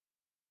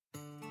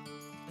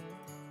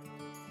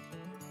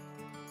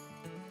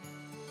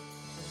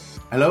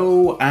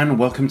Hello and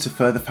welcome to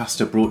Further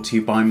Faster, brought to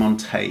you by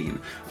Montaigne.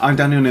 I'm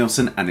Daniel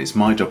Nielsen and it's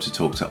my job to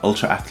talk to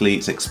ultra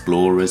athletes,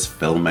 explorers,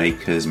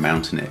 filmmakers,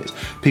 mountaineers,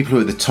 people who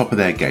are at the top of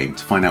their game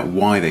to find out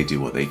why they do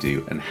what they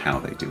do and how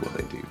they do what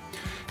they do.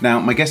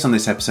 Now, my guest on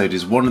this episode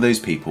is one of those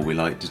people we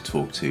like to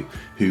talk to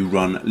who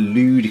run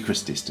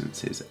ludicrous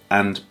distances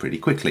and pretty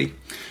quickly.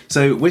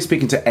 So we're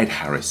speaking to Ed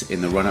Harris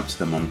in the run-up to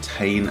the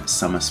Montaigne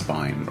Summer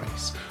Spine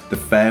Race, the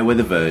fair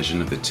weather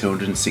version of the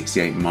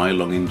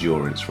 268-mile-long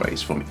endurance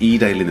race from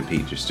Edale in the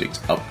Peak District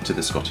up to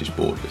the Scottish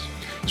borders.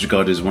 It's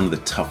regarded as one of the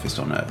toughest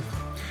on earth.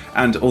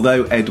 And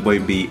although Ed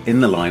won't be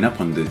in the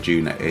lineup on the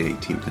June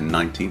 18th and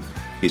 19th,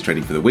 he's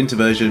training for the winter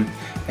version,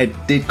 Ed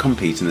did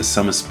compete in the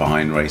Summer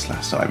Spine Race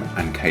last time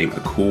and came a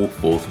cool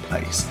 4th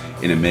place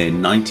in a mere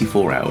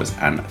 94 hours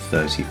and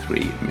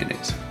 33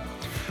 minutes.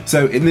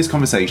 So in this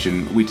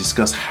conversation, we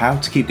discuss how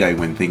to keep going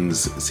when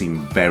things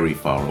seem very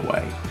far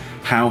away,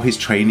 how his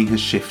training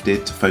has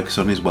shifted to focus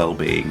on his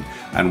well-being,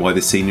 and why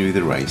the scenery of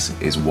the race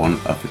is one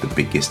of the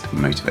biggest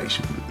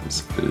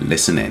motivations.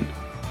 Listen in.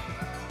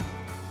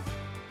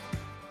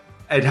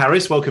 Ed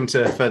Harris, welcome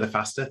to Further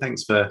Faster.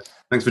 Thanks for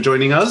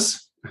joining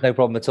us. No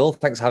problem at all.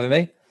 Thanks for having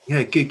me.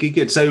 Yeah,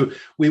 good. So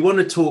we want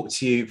to talk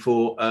to you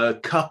for a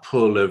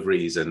couple of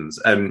reasons.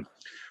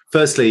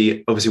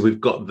 Firstly, obviously,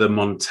 we've got the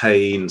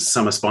Montaigne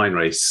Summer Spine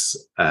Race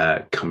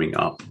coming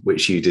up,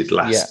 which you did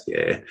last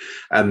year.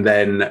 And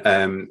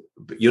then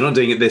you're not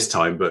doing it this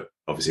time, but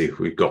obviously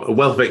we've got a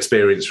wealth of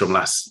experience from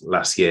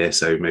last year.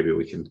 So maybe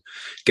we can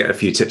get a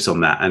few tips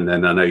on that. And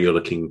then I know you're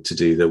looking to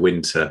do the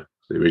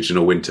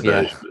original winter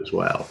version as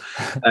well.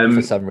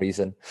 For some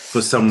reason,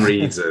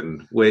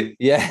 which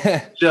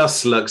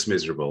just looks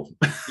miserable.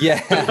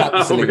 Yeah,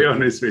 absolutely. I'll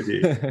be honest with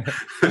you.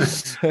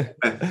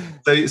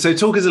 So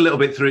talk us a little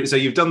bit through. So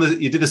you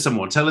did a Summer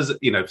one. Tell us,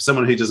 for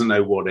someone who doesn't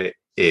know what it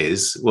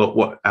is,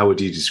 how would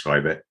you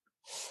describe it?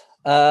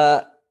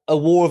 A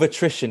war of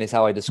attrition is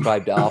how I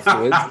described it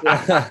afterwards.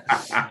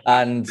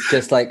 And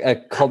just like a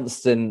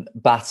constant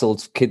battle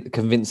to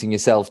convincing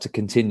yourself to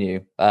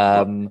continue.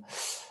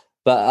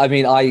 But I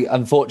mean, I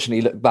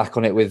unfortunately look back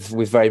on it with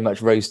very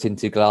much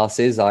rose-tinted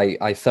glasses.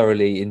 I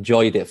thoroughly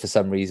enjoyed it for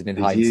some reason in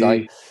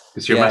hindsight.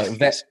 It's your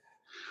masterpiece.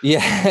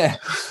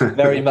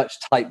 Very much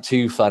type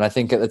 2 fun. I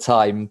think at the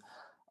time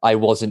I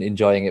wasn't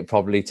enjoying it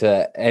probably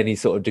to any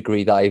sort of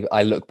degree that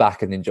I look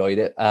back and enjoyed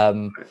it. I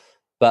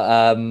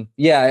mean,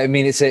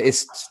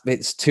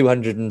 it's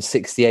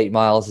 268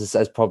 miles,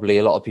 as probably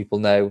a lot of people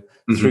know,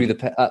 through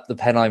up the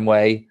Pennine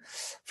Way,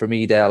 from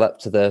Edale up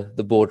to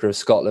the border of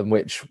Scotland,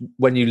 which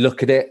when you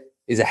look at it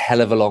is a hell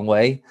of a long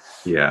way.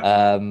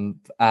 I mean,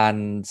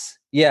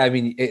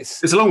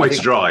 it's a long way to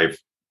drive.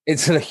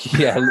 It's a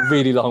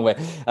really long way.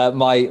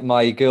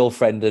 My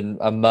girlfriend and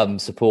mum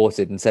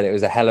supported and said it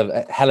was a hell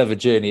of a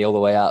journey all the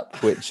way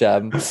up, which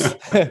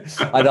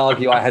I'd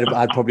argue I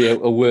had probably a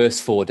worse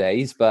 4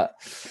 days, but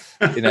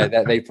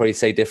they probably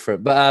say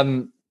different. But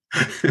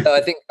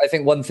I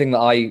think one thing that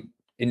I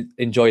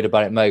enjoyed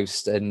about it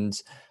most, and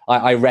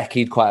I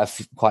recce'd quite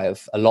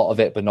a lot of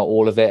it, but not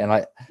all of it. And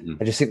I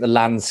just think the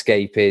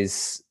landscape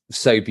is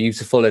so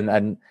beautiful,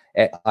 and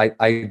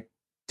I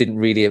didn't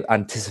really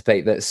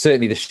anticipate that.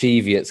 Certainly the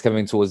Cheviots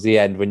coming towards the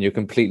end when you're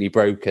completely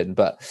broken,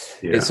 but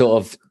it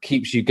sort of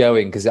keeps you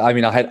going. Because I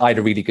mean, I had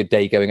a really good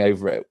day going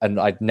over it, and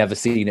I'd never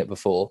seen it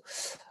before.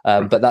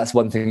 But that's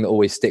one thing that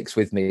always sticks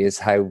with me, is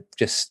how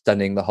just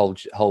stunning the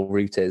whole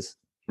route is.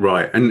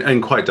 Right,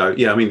 and quite I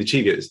mean, the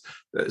Cheviots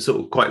are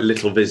sort of quite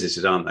little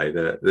visited, aren't they?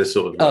 They're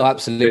sort of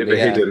absolutely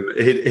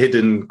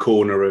hidden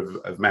corner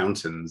of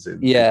mountains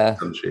in the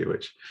country,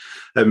 which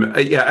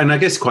and I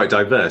guess quite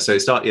diverse. So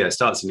it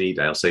starts in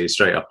Edale, so you're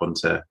straight up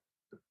onto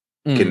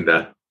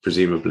Kinder,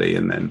 presumably,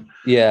 and then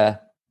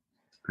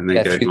through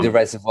the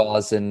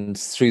reservoirs and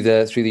through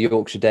the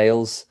Yorkshire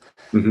Dales.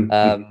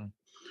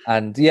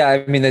 And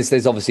I mean,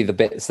 there's obviously the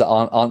bits that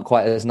aren't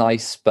quite as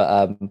nice,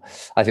 but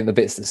I think the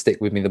bits that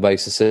stick with me the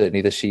most are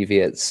certainly the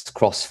Cheviots,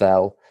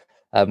 Crossfell,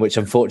 which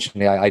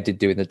unfortunately I did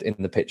do in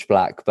the pitch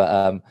black,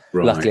 but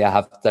luckily I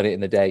have done it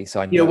in the day.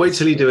 So I know. Wait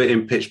till you do it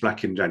in pitch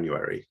black in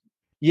January.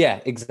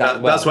 Yeah,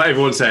 exactly. That's what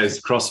everyone says.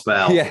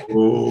 Crossfell. Yeah.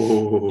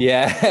 Ooh.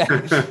 Yeah.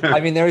 I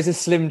mean, there is a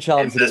slim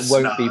chance that it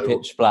won't be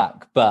pitch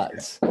black,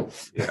 but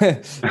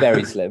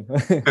very slim.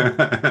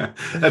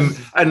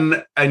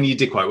 And you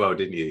did quite well,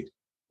 didn't you?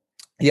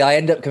 Yeah, I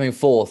ended up coming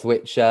 4th,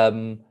 which I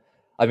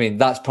mean,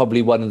 that's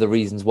probably one of the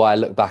reasons why I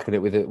look back at it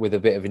with a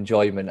bit of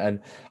enjoyment.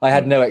 And I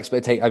had no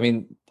expectation. I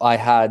mean,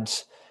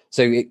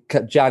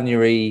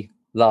 January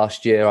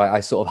last year, I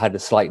sort of had a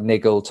slight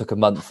niggle, took a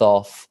month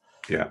off.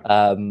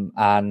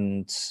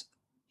 And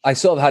I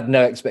sort of had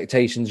no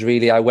expectations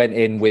really. I went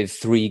in with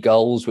 3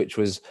 goals, which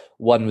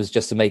one was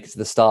just to make it to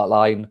the start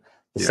line.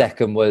 The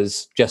second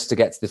was just to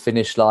get to the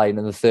finish line.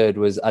 And the third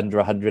was under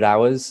 100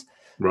 hours,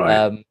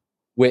 right?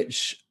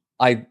 Which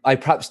I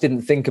perhaps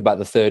didn't think about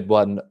the third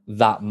one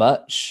that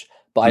much,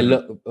 but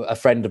a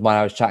friend of mine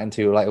I was chatting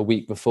to like a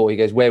week before, he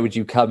goes, where would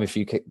you come if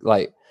you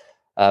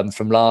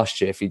from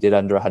last year, if you did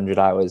under 100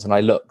 hours? And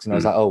I looked and I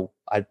was like, oh,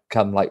 I'd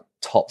come like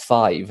top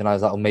 5, and I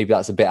was like, oh, maybe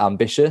that's a bit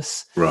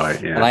ambitious. Right.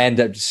 Yeah. And I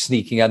ended up just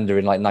sneaking under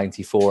in like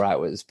 94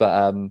 hours.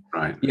 But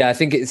right. yeah, I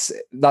think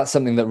that's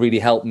something that really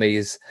helped me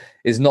is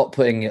not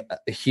putting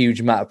a huge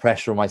amount of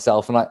pressure on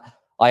myself. And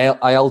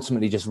I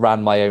ultimately just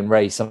ran my own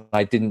race, and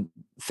I didn't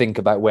think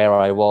about where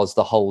I was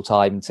the whole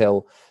time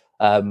until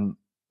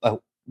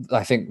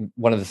I think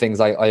one of the things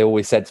I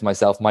always said to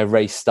myself, my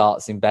race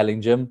starts in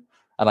Bellingham,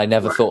 and I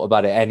never thought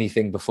about it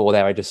anything before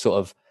there. I just sort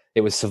of,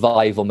 it was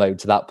survival mode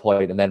to that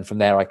point, and then from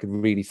there I could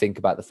really think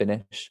about the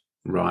finish.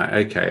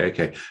 Right.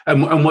 Okay.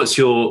 And what's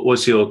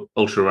your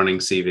ultra running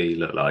CV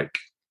look like?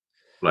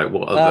 Like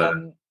what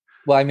other?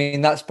 Well, I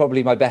mean, that's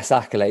probably my best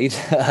accolade.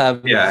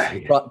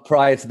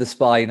 Prior to the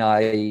Spine,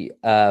 I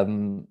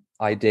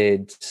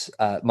did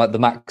the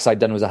max I'd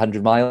done was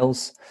 100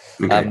 miles.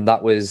 Okay.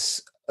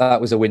 That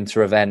was a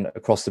winter event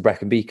across the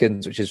Brecon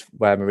Beacons, which is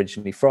where I'm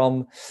originally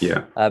from.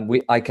 Yeah.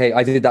 I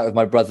did that with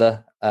my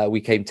brother.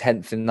 We came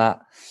 10th in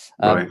that.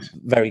 Right.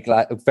 Very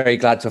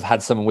glad to have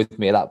had someone with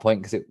me at that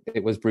point, because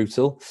it was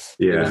brutal.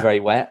 Yeah. It was very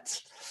wet.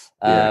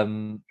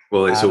 Well,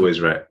 it's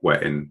always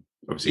wet in.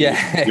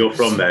 Obviously, you're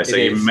from there, so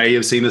you may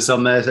have seen the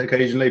sun there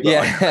occasionally.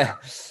 But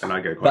and I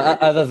go quite. But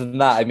other than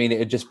that, I mean, it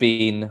had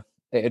been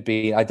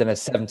I'd done a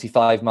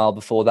 75 mile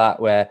before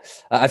that, where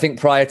I think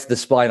prior to the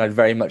Spine, I'd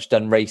very much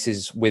done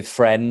races with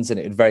friends, and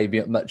it had very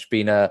much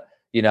been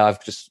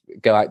I've just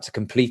go out to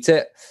complete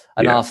it.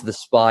 And after the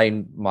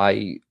Spine,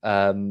 my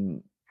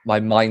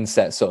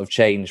mindset sort of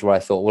changed, where I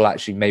thought, well,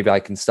 actually, maybe I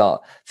can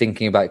start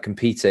thinking about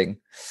competing.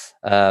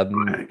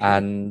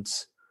 And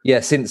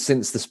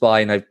since the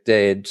Spine, I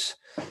did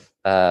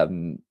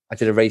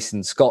a race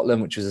in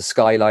Scotland, which was a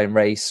Skyline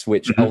race,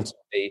 which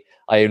ultimately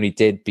I only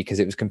did because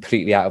it was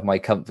completely out of my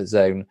comfort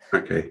zone.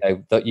 Okay.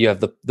 That you have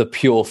the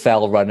pure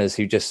fell runners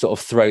who just sort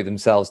of throw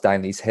themselves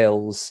down these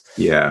hills.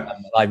 Yeah.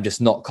 I'm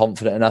just not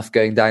confident enough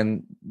going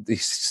down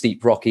these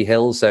steep rocky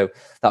hills. So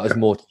that was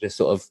more to just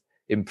sort of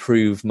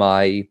improve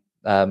my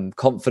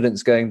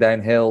confidence going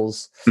down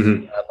hills.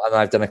 And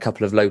I've done a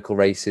couple of local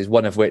races,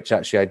 one of which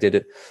actually I did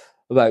it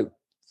about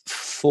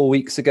 4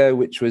 weeks ago,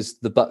 which was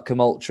the Butcombe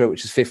Ultra,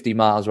 which is 50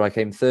 miles, where I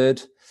came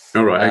 3rd.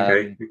 All right.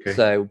 Okay.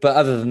 So, but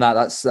other than that,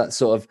 that's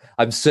sort of,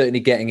 I'm certainly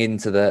getting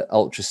into the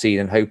ultra scene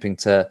and hoping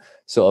to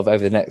sort of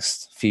over the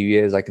next few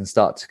years, I can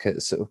start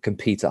to sort of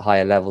compete at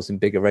higher levels in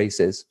bigger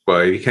races. Well,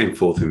 if you came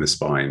 4th in the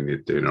Spine, you're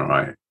doing all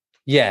right.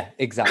 Yeah,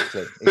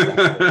 exactly.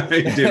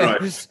 You're doing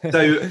right.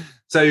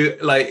 So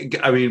like,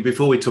 I mean,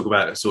 before we talk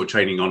about sort of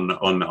training on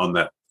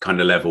that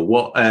kind of level,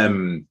 what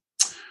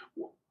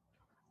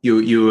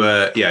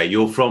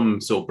you're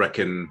from sort of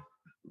Brecon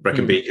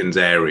Beacons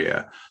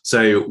area.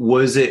 So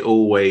was it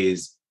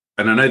always,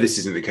 and I know this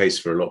isn't the case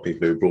for a lot of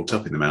people who are brought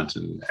up in the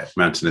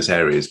mountainous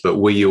areas, but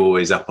were you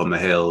always up on the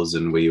hills,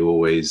 and were you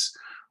always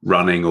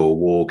running or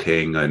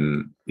walking?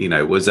 And,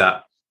 was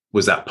that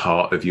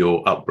part of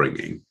your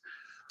upbringing?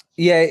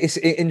 Yeah, it's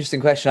an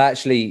interesting question.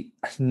 Actually,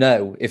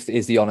 no,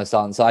 is the honest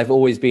answer. I've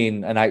always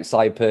been an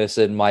outside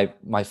person. My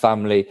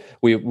family,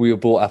 we were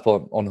brought up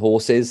on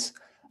horses.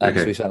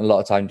 So we spent a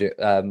lot of time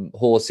doing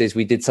horses.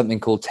 We did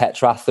something called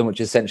tetrathlon, which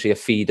is essentially a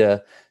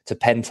feeder to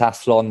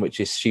pentathlon, which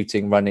is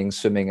shooting, running,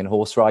 swimming, and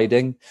horse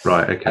riding.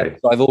 Right. Okay.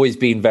 So I've always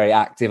been very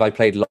active. I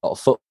played a lot of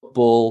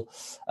football,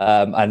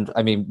 and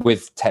I mean,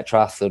 with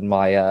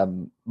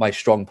tetrathlon, my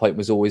strong point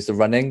was always the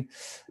running.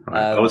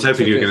 Right. I was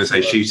hoping you were going to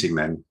say shooting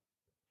then.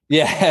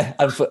 Yeah,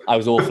 I was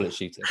awful at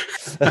shooting.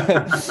 So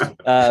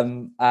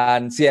I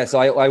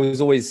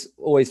was always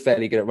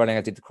fairly good at running.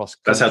 I did the cross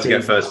country. That's how to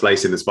get first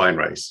place in the Spine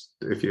race.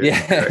 Did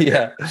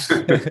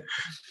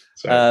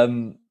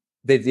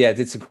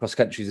some cross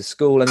countries at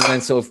school, and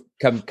then sort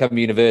of come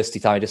university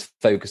time, I just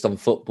focused on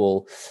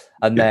football.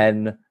 And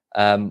then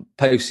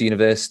post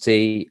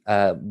university,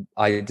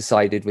 I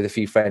decided with a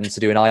few friends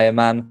to do an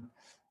Ironman.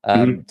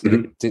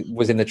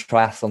 Was in the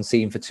triathlon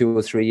scene for 2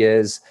 or 3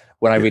 years,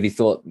 when I really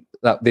thought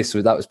that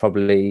was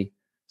probably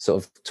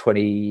sort of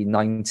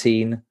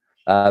 2019.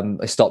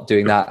 I stopped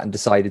doing that and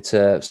decided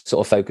to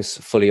sort of focus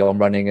fully on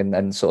running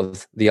and sort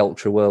of the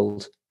ultra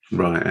world.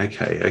 Right.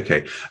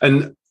 Okay.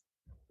 And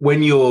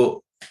when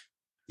you're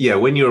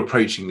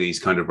approaching these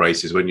kind of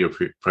races, when you're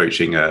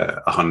approaching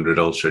 100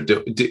 ultra,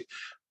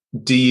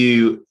 do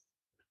you,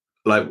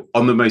 like,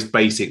 on the most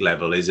basic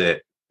level, is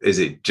it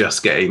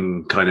just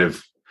getting kind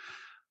of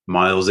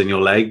miles in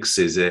your legs?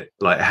 Is it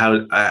like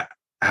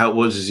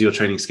what does your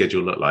training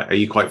schedule look like? Are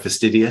you quite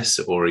fastidious,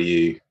 or are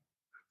you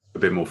a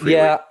bit more free?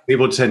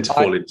 People tend to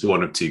fall into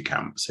one of two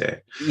camps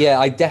here. Yeah,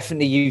 I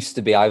definitely used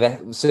to be. I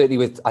think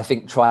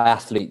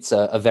triathletes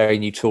are very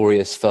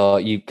notorious for,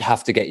 you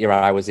have to get your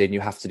hours in,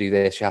 you have to do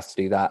this, you have to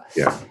do that.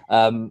 Yeah.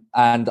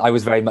 And I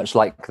was very much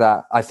like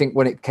that. I think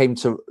when it came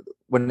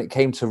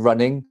to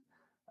running,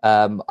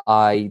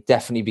 I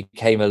definitely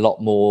became a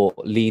lot more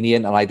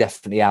lenient, and I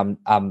definitely am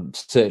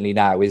certainly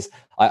now.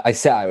 I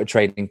set out a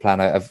training plan.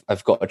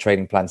 I've got a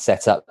training plan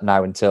set up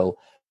now until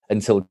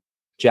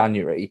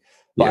January,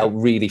 but I'll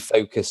really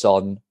focus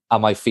on,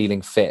 am I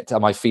feeling fit?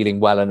 Am I feeling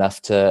well enough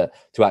to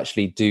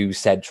actually do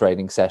said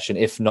training session?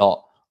 If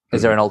not,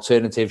 is there an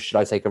alternative? Should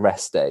I take a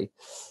rest day?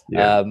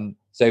 Yeah.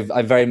 So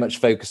I very much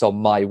focus on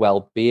my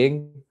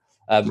well-being,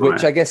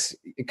 which I guess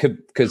could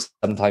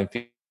sometimes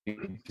be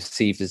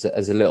perceived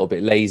as a little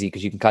bit lazy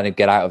because you can kind of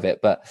get out of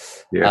it. But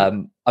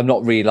I'm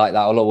not really like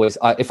that. I'll always,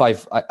 I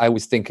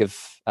always think of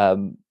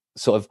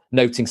sort of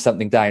noting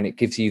something down. It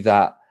gives you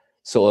that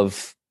sort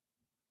of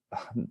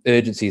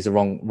urgency is the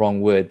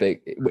wrong word, but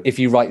if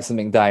you write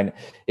something down,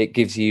 it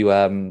gives you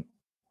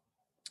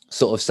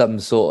sort of some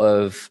sort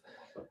of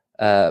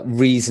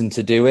reason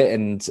to do it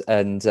and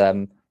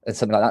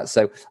something like that.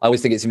 So I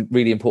always think it's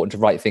really important to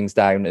write things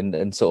down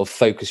and sort of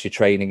focus your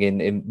training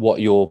in what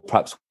your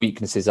perhaps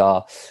weaknesses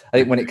are. I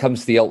think when it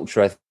comes to the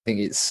ultra, I think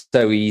it's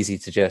so easy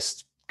to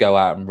just go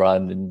out and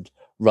run.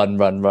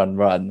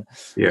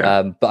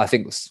 Yeah. But I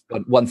think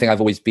one thing I've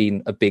always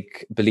been a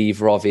big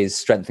believer of is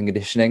strength and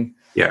conditioning.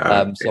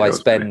 Yeah. So I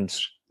spend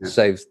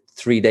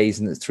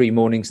 3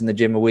 mornings in the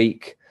gym a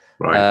week.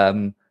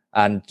 Right.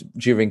 And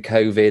during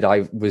COVID,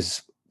 I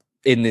was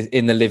in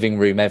the living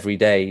room every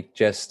day,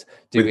 just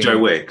doing with Joe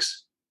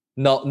Wicks.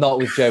 Not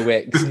with Joe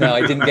Wicks. No,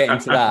 I didn't get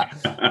into that.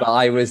 But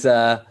I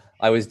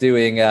was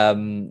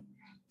doing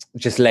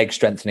just leg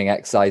strengthening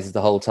exercises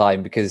the whole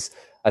time, because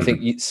I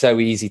think it's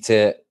so easy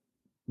to,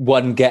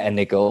 one, get a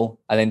niggle,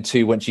 and then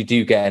two, once you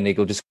do get a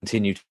niggle, just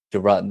continue to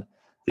run.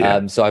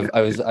 So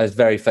I was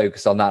very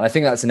focused on that. And I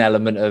think that's an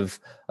element of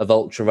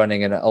ultra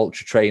running and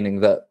ultra training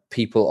that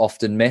people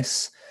often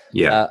miss.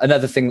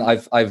 Another thing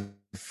that I've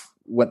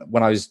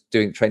when I was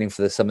doing training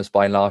for the Summer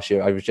Spine last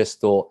year, I just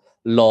thought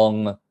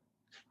long,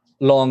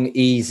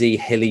 easy,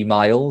 hilly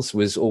miles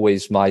was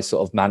always my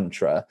sort of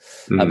mantra.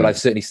 But I've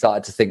certainly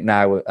started to think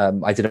now.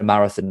 I did a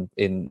marathon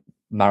in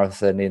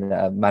Manchester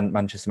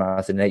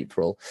Marathon in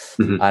April,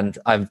 and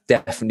I'm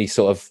definitely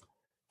sort of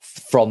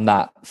from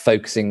that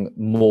focusing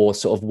more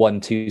sort of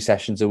 1-2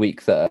 sessions a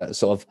week that are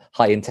sort of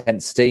high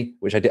intensity,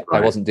 which I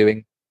wasn't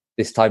doing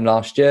this time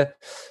last year.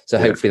 So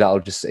hopefully that'll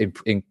just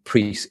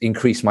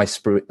increase my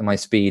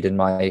speed and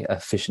my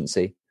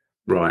efficiency.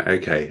 Right.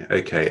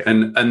 Okay.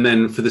 And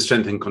then for the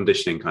strength and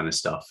conditioning kind of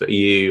stuff, are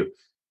you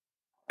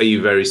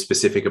very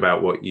specific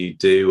about what you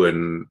do?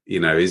 And, you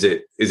know, is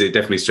it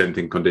definitely strength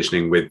and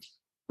conditioning with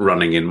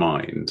running in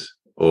mind,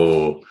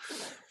 or?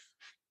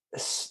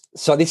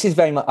 So this is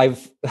very much,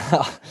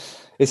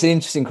 it's an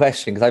interesting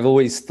question, because I've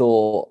always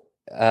thought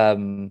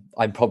I'm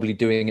probably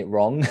doing it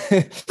wrong.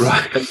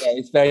 Right. But yeah,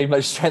 it's very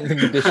much strength and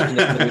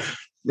conditioning.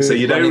 So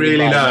you don't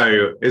really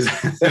know.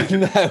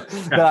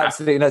 No,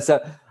 absolutely no. So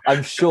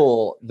I'm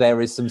sure there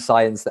is some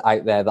science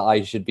out there that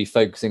I should be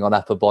focusing on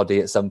upper body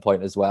at some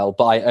point as well.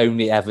 But I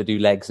only ever do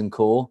legs and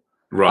core.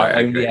 Right.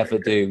 I only ever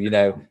do,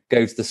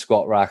 go to the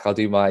squat rack. I'll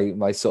do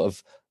my sort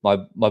of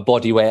my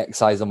body weight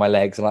exercise on my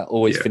legs, and I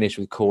always finish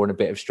with core and a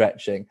bit of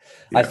stretching.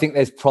 I think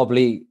there's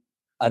probably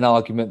an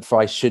argument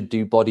for I should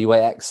do body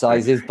weight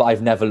exercises, but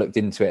I've never looked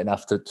into it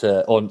enough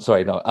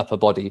upper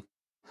body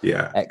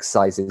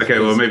exercises. Okay,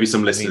 well, maybe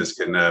some listeners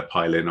can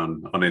pile in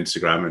on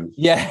Instagram and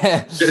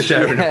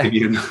share an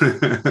opinion.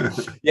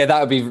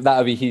 that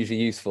would be hugely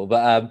useful.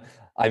 But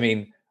I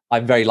mean,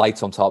 I'm very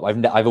light on top.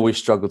 I've always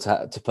struggled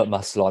to put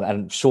muscle on,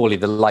 and surely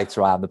the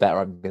lighter I am, the better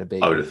I'm going to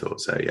be. I would have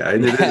thought so. Yeah,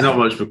 and there's not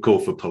much of a call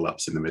for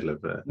pull-ups in the middle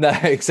of no,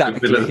 exactly.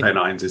 The middle of the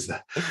Pennines, is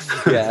there?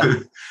 Yeah.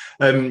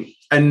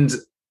 And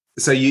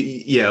so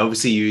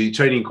obviously you're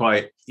training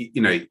quite.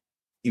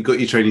 You've got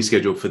your training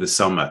schedule for the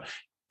summer.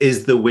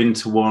 Is the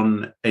winter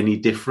one any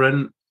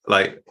different?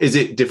 Like, is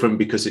it different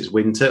because it's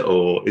winter,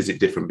 or is it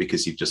different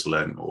because you've just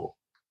learned more,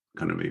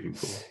 kind of moving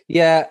forward?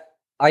 Yeah,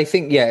 I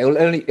think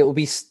it will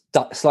be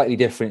slightly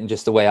different in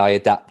just the way I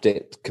adapt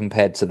it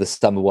compared to the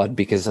summer one,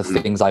 because of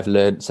things I've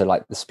learned, so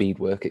like the speed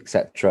work,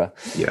 etc.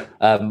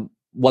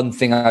 One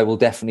thing I will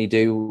definitely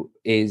do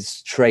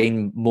is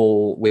train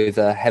more with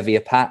a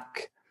heavier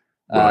pack,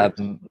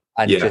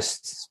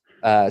 just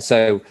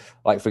so,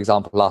 like, for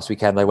example, last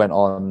weekend I went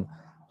on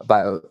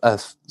about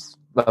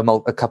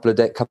a couple of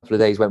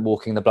days, went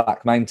walking the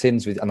Black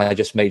Mountains and I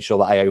just made sure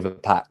that I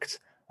overpacked.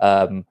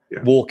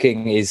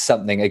 Walking is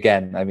something,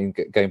 again, I mean,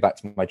 going back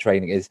to my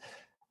training, is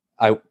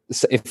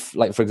if,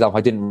 like, for example,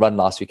 I didn't run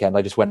last weekend,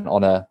 I just went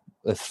on a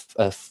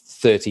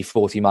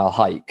 30-40 mile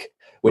hike,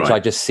 which I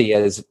just see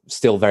as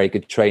still very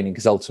good training,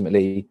 because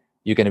ultimately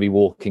you're going to be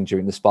walking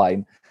during the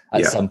spine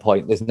at some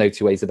point. There's no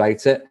two ways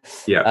about it.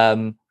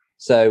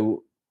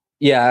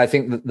 I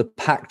think that the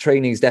pack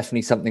training is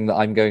definitely something that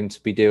I'm going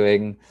to be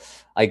doing.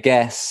 I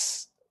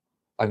guess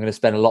I'm going to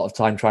spend a lot of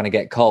time trying to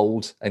get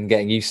cold and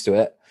getting used to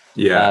it.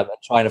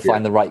 Trying to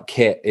find the right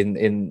kit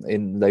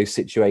in those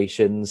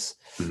situations.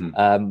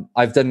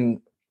 I've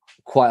done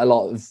quite a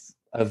lot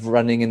of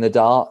running in the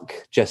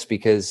dark, just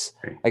because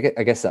I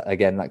guess that,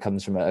 again, that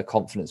comes from a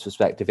confidence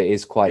perspective. It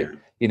is quite,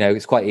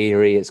 it's quite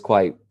eerie. It's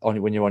quite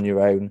when you're on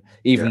your own,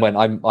 even when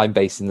I'm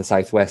based in the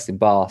southwest in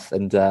Bath,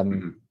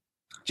 and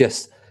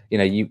just,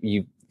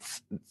 you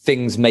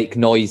things make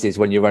noises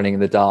when you're running in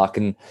the dark,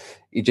 and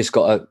you just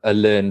got to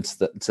learn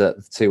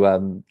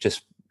to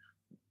just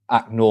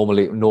act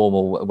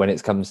normal when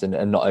it comes in,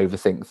 and not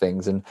overthink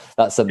things. And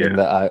that's something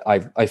that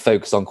I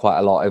focus on quite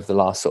a lot over the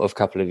last sort of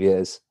couple of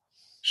years.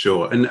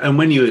 Sure. And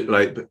when you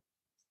like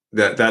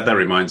that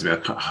reminds me, I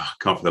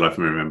can't for the life of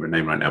me remember a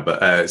name right now,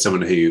 but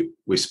someone who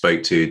we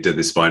spoke to did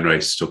the spine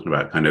race talking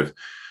about kind of,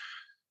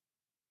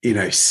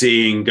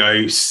 seeing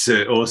ghosts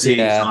or seeing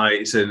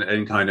sights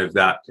and kind of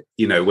that,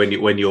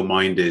 when your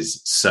mind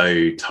is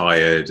so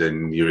tired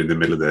and you're in the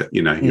middle of the,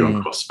 you're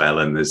on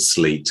crossfell and there's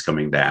sleet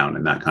coming down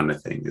and that kind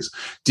of thing.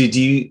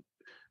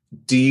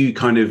 Do you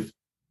kind of,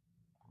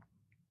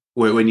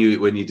 when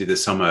you did the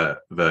summer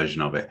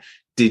version of it,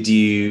 did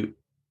you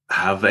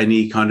have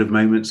any kind of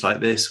moments like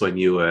this when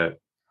you were,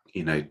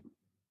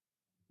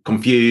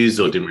 confused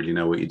or didn't really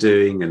know what you're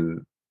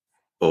doing,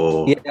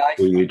 or were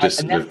you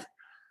just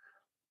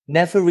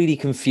never really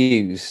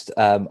confused?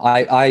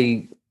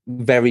 I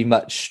very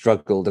much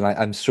struggled, and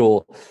I'm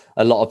sure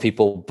a lot of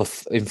people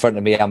in front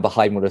of me and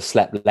behind would have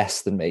slept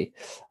less than me,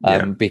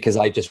 because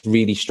I just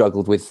really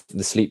struggled with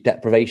the sleep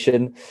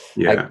deprivation.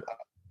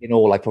 In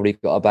all, I probably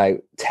got about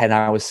 10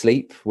 hours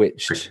sleep,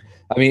 which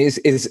I mean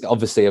is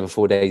obviously over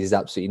 4 days is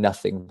absolutely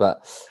nothing,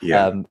 but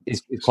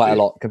it's quite a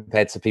lot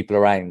compared to people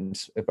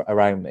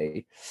around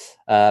me.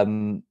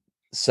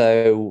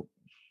 So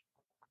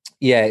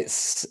yeah,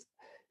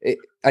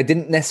 I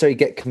didn't necessarily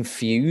get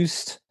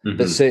confused,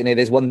 but certainly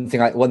there's one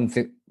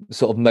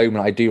sort of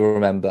moment I do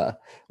remember,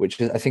 which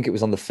is, I think it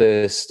was on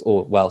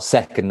the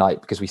second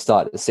night, because we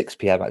started at 6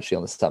 p.m. actually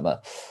on the summer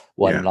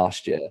one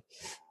last year,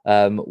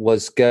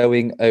 was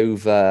going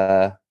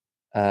over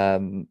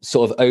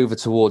sort of over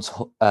towards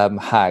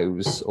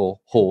Howes or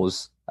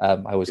Hawes. I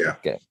always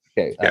get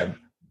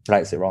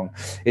pronounce it wrong.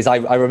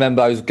 I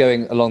remember I was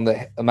going along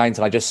the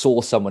mountain. I just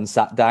saw someone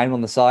sat down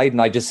on the side,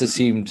 and I just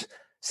assumed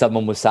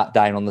someone was sat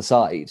down on the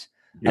side.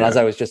 And as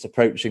I was just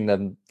approaching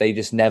them, they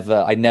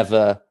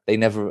never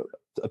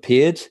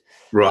appeared.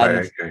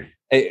 Right.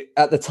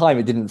 At the time,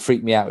 it didn't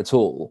freak me out at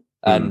all.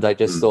 And I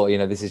just thought,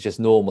 this is just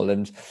normal.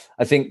 And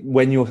I think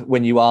when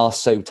you are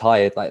so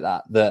tired like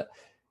that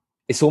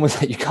it's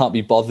almost like you can't be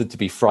bothered to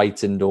be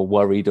frightened or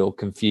worried or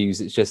confused.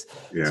 It's just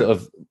sort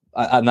of,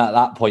 and at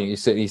that point,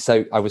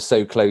 I was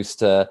so close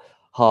to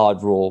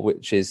hard raw,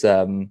 which is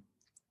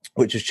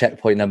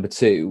checkpoint number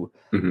 2,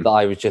 that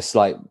I was just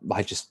like,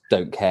 I just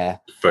don't care.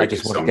 I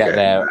just want to get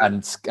there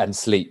and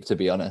sleep, to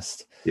be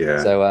honest.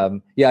 Yeah.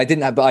 So I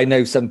didn't have, but I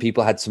know some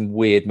people had some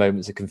weird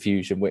moments of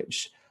confusion,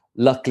 which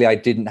luckily I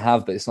didn't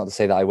have, but it's not to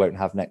say that I won't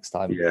have next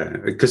time. Yeah,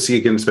 because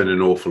you're going to spend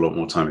an awful lot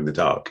more time in the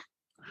dark.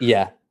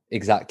 Yeah,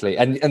 exactly.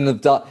 And the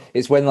dark,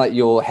 it's when like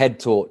your head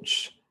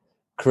torch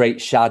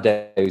creates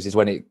shadows is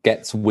when it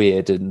gets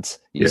weird and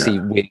you see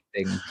weird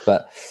things.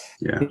 But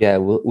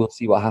we'll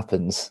see what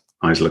happens.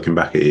 Eyes looking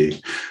back at you.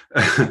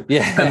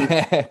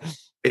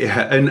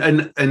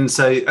 And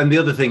so the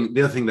other thing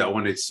that I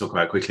wanted to talk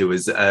about quickly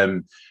was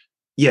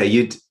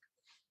you'd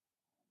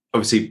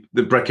obviously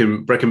the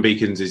Brecon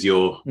Beacons is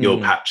your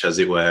patch, as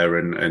it were,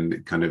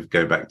 and kind of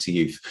go back to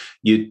youth.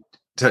 You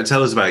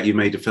tell us about, you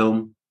made a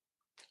film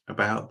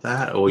about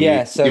that, or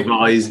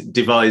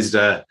devised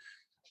a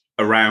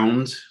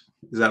round.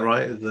 Is that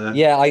right?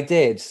 Yeah, I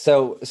did.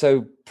 So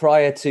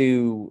prior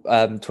to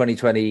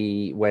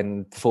 2020,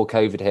 before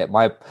COVID hit,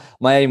 my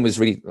aim was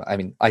really, I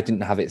mean, I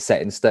didn't have it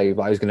set in stone,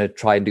 but I was going to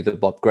try and do the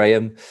Bob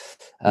Graham,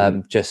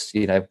 just,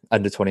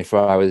 under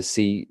 24 hours,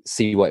 see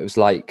what it was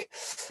like.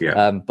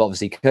 Yeah. But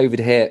obviously COVID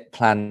hit,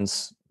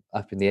 plans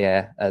up in the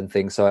air and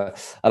things. So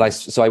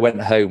I went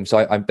home.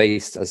 So I'm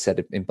based, as I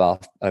said, in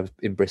Bath. I was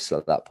in Bristol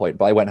at that point,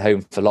 but I went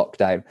home for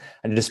lockdown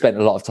and just spent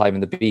a lot of time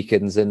in the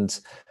Beacons. And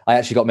I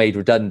actually got made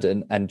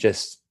redundant and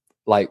just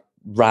like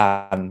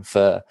ran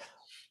for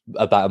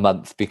about a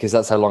month because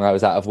that's how long I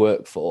was out of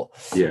work for.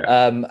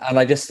 Yeah. And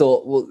I just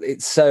thought, well,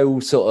 it's so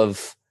sort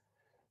of,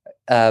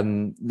 I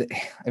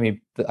mean,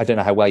 I don't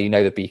know how well you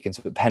know the Beacons,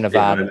 but Pen y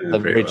Fan,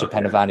 the ridge of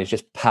Pen y Fan is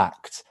just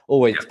packed,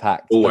 always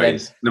packed.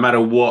 Always, no matter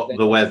what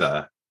the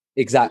weather.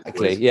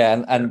 Exactly.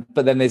 Yeah.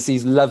 But then there's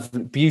these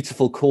lovely,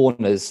 beautiful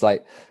corners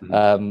like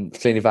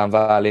Llyn Van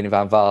Var, Llyn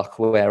Van Varch,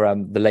 where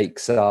the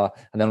lakes are,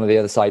 and then on the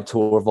other side,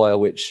 Tor of Oil,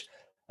 which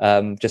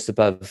just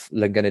above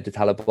Llangynni de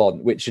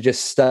Talabon, which are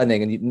just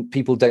stunning, and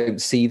people don't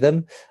see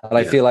them. And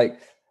I feel like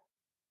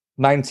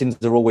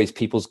mountains are always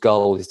people's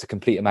goal, is to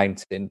complete a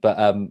mountain,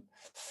 but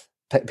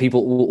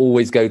people will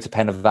always go to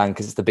Pen y Fan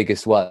because it's the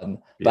biggest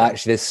one, but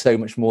actually there's so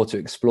much more to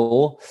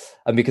explore.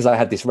 And because I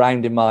had this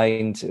round in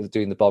mind,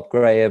 doing the Bob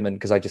Graham, and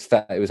because I just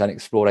felt it was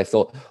unexplored, I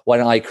thought, why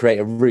don't I create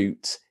a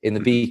route in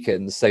the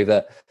Beacons so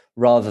that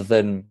rather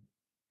than,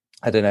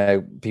 I don't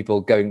know,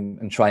 people going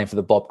and trying for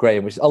the Bob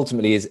Graham, which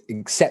ultimately is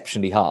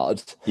exceptionally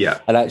hard. Yeah.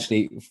 And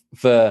actually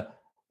for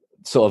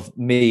sort of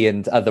me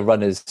and other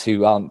runners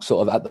who aren't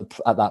sort of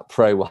at that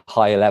pro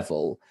higher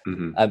level,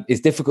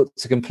 is difficult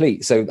to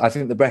complete. So I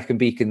think the Brecon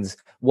Beacons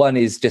one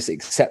is just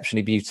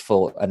exceptionally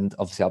beautiful, and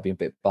obviously I'll be a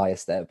bit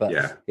biased there, but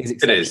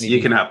it is. You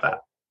can have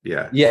that.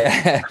 Yeah.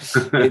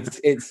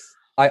 It's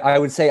I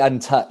would say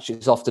untouched.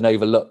 It's often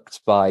overlooked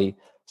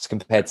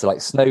compared to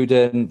like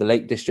Snowdon, the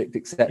Lake District,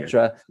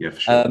 etc. Yeah, for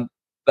sure.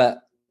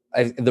 But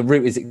the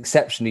route is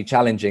exceptionally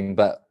challenging,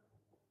 but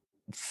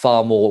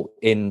far more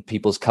in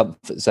people's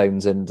comfort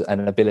zones and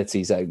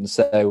ability zones.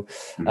 So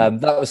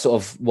that was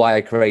sort of why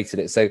I created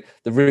it. So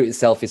the route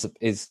itself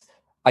is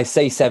I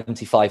say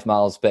 75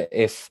 miles, but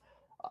if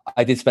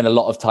I did spend a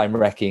lot of time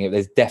wrecking it,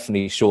 there's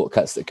definitely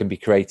shortcuts that can be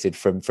created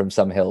from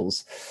some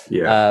hills.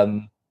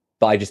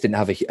 But I just didn't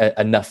have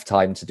enough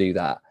time to do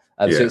that.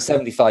 So it's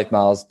 75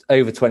 miles,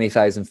 over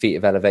 20,000 feet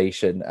of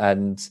elevation.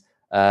 And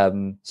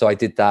so I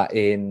did that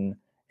in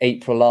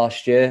April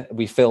last year.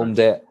 We filmed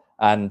it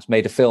and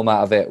made a film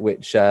out of it,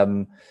 which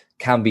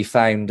can be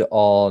found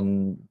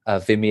on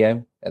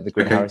Vimeo at the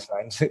Gwyn Harris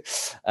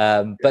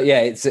Round. But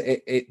yeah,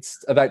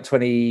 it's about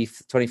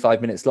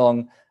 25 minutes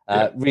long.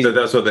 Really, so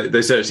that's what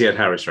they searched the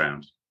Harris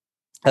Round.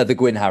 The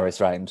Gwyn Harris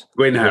Round.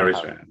 Gwyn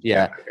Harris Round.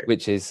 Yeah.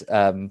 Which is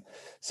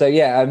so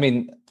yeah, I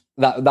mean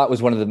that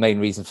was one of the main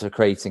reasons for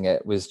creating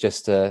it, was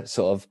just to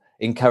sort of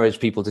encourage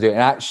people to do it.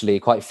 And actually,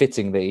 quite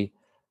fittingly,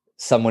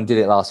 someone did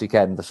it last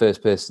weekend, the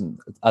first person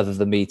other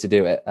than me to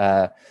do it.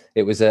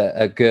 It was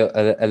a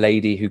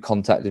lady who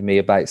contacted me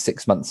about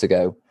 6 months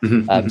ago.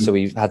 So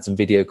we've had some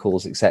video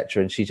calls,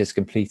 etc. And she just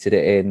completed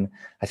it in,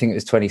 I think it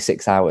was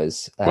 26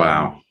 hours.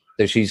 Wow.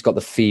 So she's got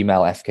the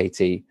female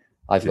FKT.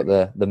 I've got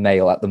the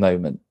male at the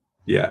moment.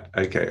 Yeah.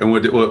 Okay. And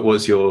what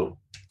was your...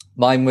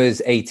 Mine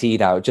was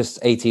 18 hours, just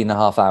 18 and a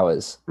half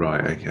hours.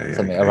 Right. Okay.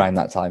 Something around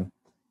that time.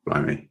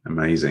 Blimey.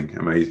 Amazing.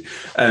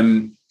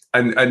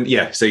 And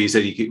yeah, so you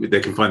said they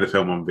can find the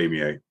film on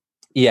Vimeo.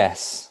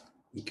 Yes.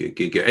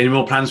 Good. Any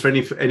more plans for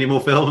any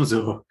more films,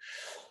 or?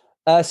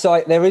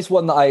 So there is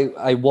one that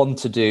I want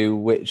to do,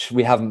 which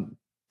we haven't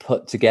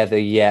put together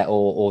yet,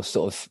 or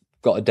sort of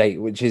got a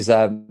date, which is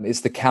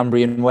it's the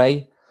Cambrian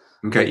Way.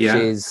 Okay. Which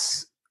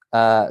is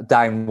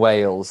down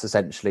Wales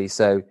essentially.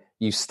 So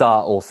you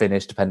start or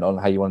finish, depending on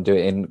how you want to do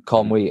it, in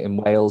Conwy in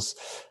Wales,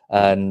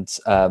 and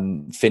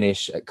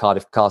finish at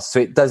Cardiff Castle. So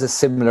it does a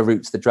similar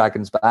route to the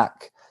Dragon's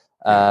Back.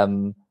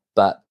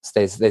 But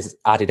there's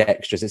added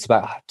extras. It's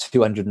about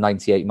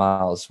 298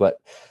 miles, which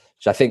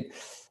I think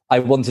I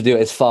want to do it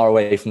as far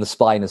away from the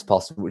spine as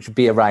possible, which would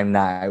be around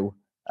now.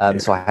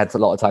 So I had a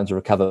lot of time to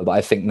recover, but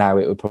I think now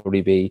it would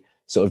probably be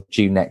sort of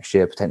June next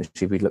year,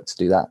 potentially, we'd look to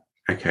do that.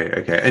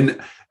 Okay.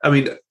 And I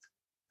mean,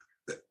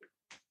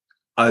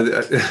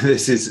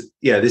 this is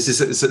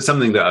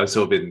something that I've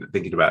sort of been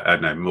thinking about, I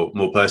don't know,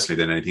 more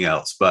personally than anything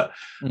else, but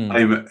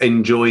I'm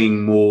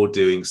enjoying more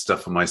doing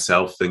stuff for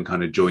myself than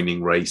kind of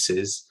joining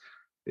races.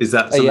 Is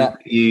that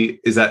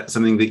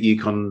something that you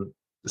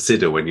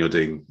consider when you're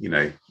doing,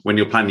 when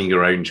you're planning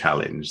your own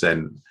challenge?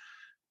 Then,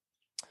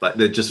 like,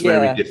 they're just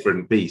very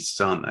different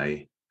beasts, aren't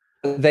they?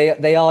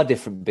 They are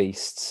different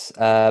beasts.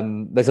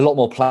 There's a lot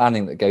more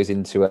planning that goes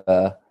into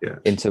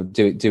doing an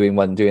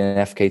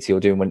FKT or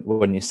doing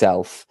one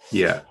yourself.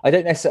 Yeah, I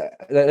don't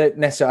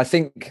necessarily. I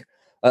think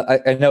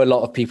I know a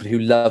lot of people who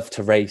love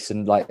to race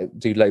and like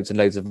do loads and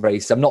loads of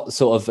races. I'm not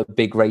sort of a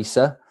big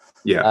racer.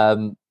 Yeah.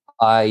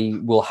 I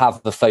will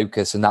have the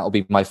focus, and that will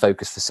be my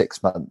focus for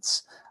 6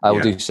 months. I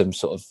will do some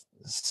sort of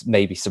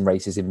maybe some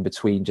races in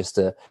between just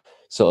to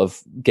sort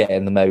of get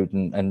in the mode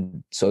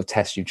and sort of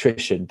test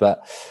nutrition.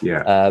 But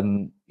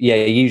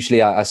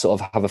usually I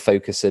sort of have a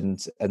focus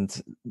and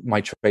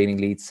my training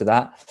leads to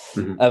that.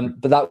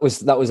 But that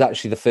was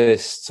actually the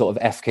first sort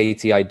of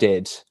FKT I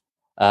did.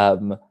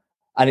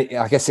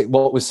 I guess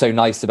what was so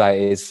nice about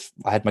it is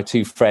I had my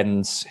two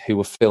friends who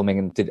were filming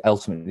and did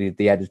ultimately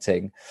the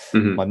editing.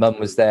 My mum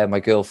was there,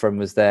 my girlfriend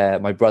was there,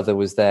 my brother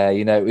was there.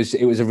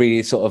 It was a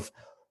really sort of,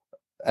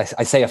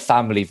 I say a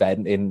family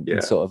event in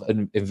sort of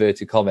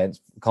inverted comments,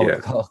 but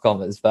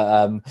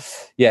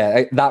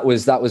that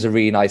was a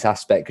really nice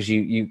aspect, because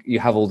you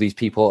have all these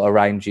people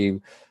around you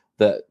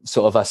that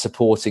sort of are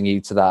supporting you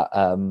to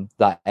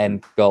that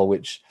end goal,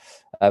 which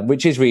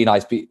is really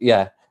nice.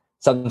 But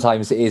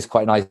sometimes it is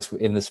quite nice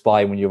in the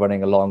spine when you're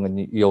running along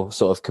and you're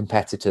sort of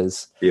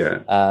competitors.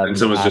 And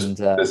someone's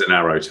there's an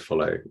arrow to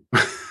follow.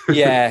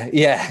 there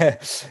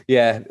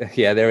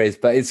is,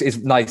 but it's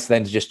nice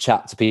then to just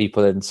chat to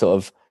people and sort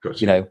of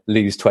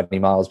lose 20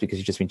 miles because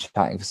you've just been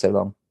chatting for so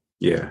long.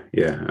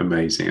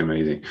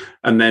 Amazing.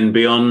 And then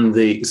beyond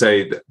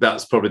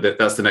that's probably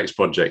that's the next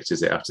project,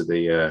 is it, after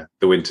the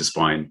winter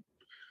spine?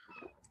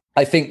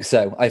 I think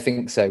so.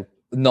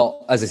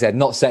 Not, as I said,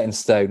 not set in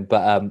stone,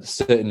 but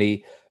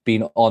certainly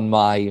been on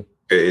my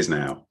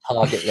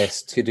target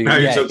list to do.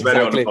 Exactly.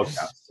 On the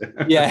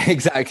podcast.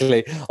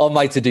 Exactly, on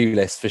my to-do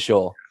list for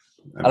sure.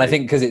 Amazing. And I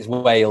think because it's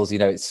Wales,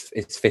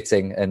 it's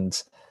fitting,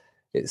 and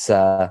it's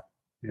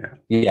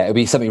it'd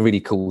be something really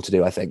cool to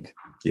do, I think.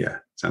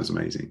 Sounds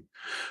amazing.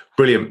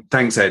 Brilliant.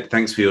 Thanks, Ed.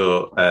 Thanks for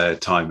your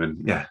time,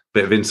 and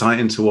bit of insight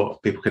into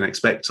what people can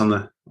expect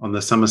on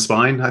the summer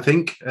spine, I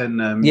think.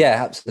 And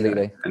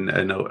absolutely.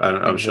 And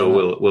I'm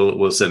sure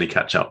we'll certainly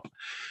catch up.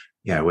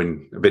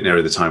 When a bit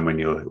nearer the time when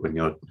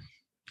you're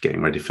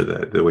getting ready for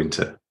the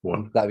winter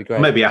one. That'd be great. Or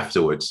maybe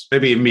afterwards.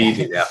 Maybe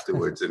immediately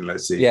afterwards, and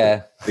let's see.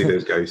 See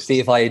those ghosts. See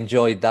if I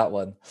enjoyed that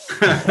one.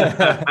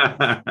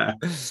 That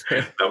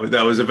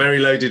was a very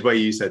loaded way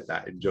you said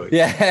that. Enjoyed.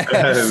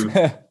 Nice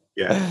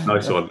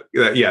one.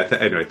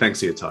 Anyway, thanks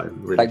for your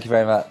time. Thank you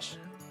very much.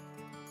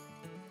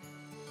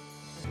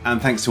 And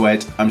thanks to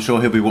Ed. I'm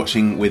sure he'll be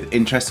watching with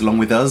interest along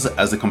with us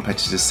as the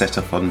competitors set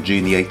off on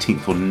June the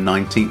 18th or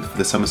 19th for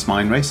the Summer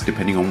Spine Race,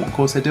 depending on what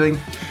course they're doing.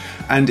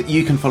 And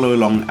you can follow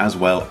along as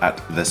well at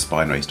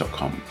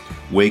thespinerace.com.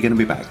 We're going to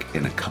be back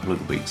in a couple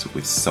of weeks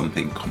with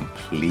something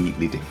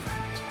completely different.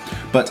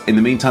 But in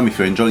the meantime, if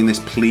you're enjoying this,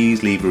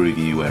 please leave a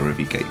review wherever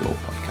you get your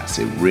podcasts.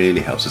 It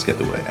really helps us get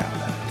the word out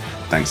there.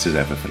 Thanks as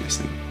ever for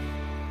listening.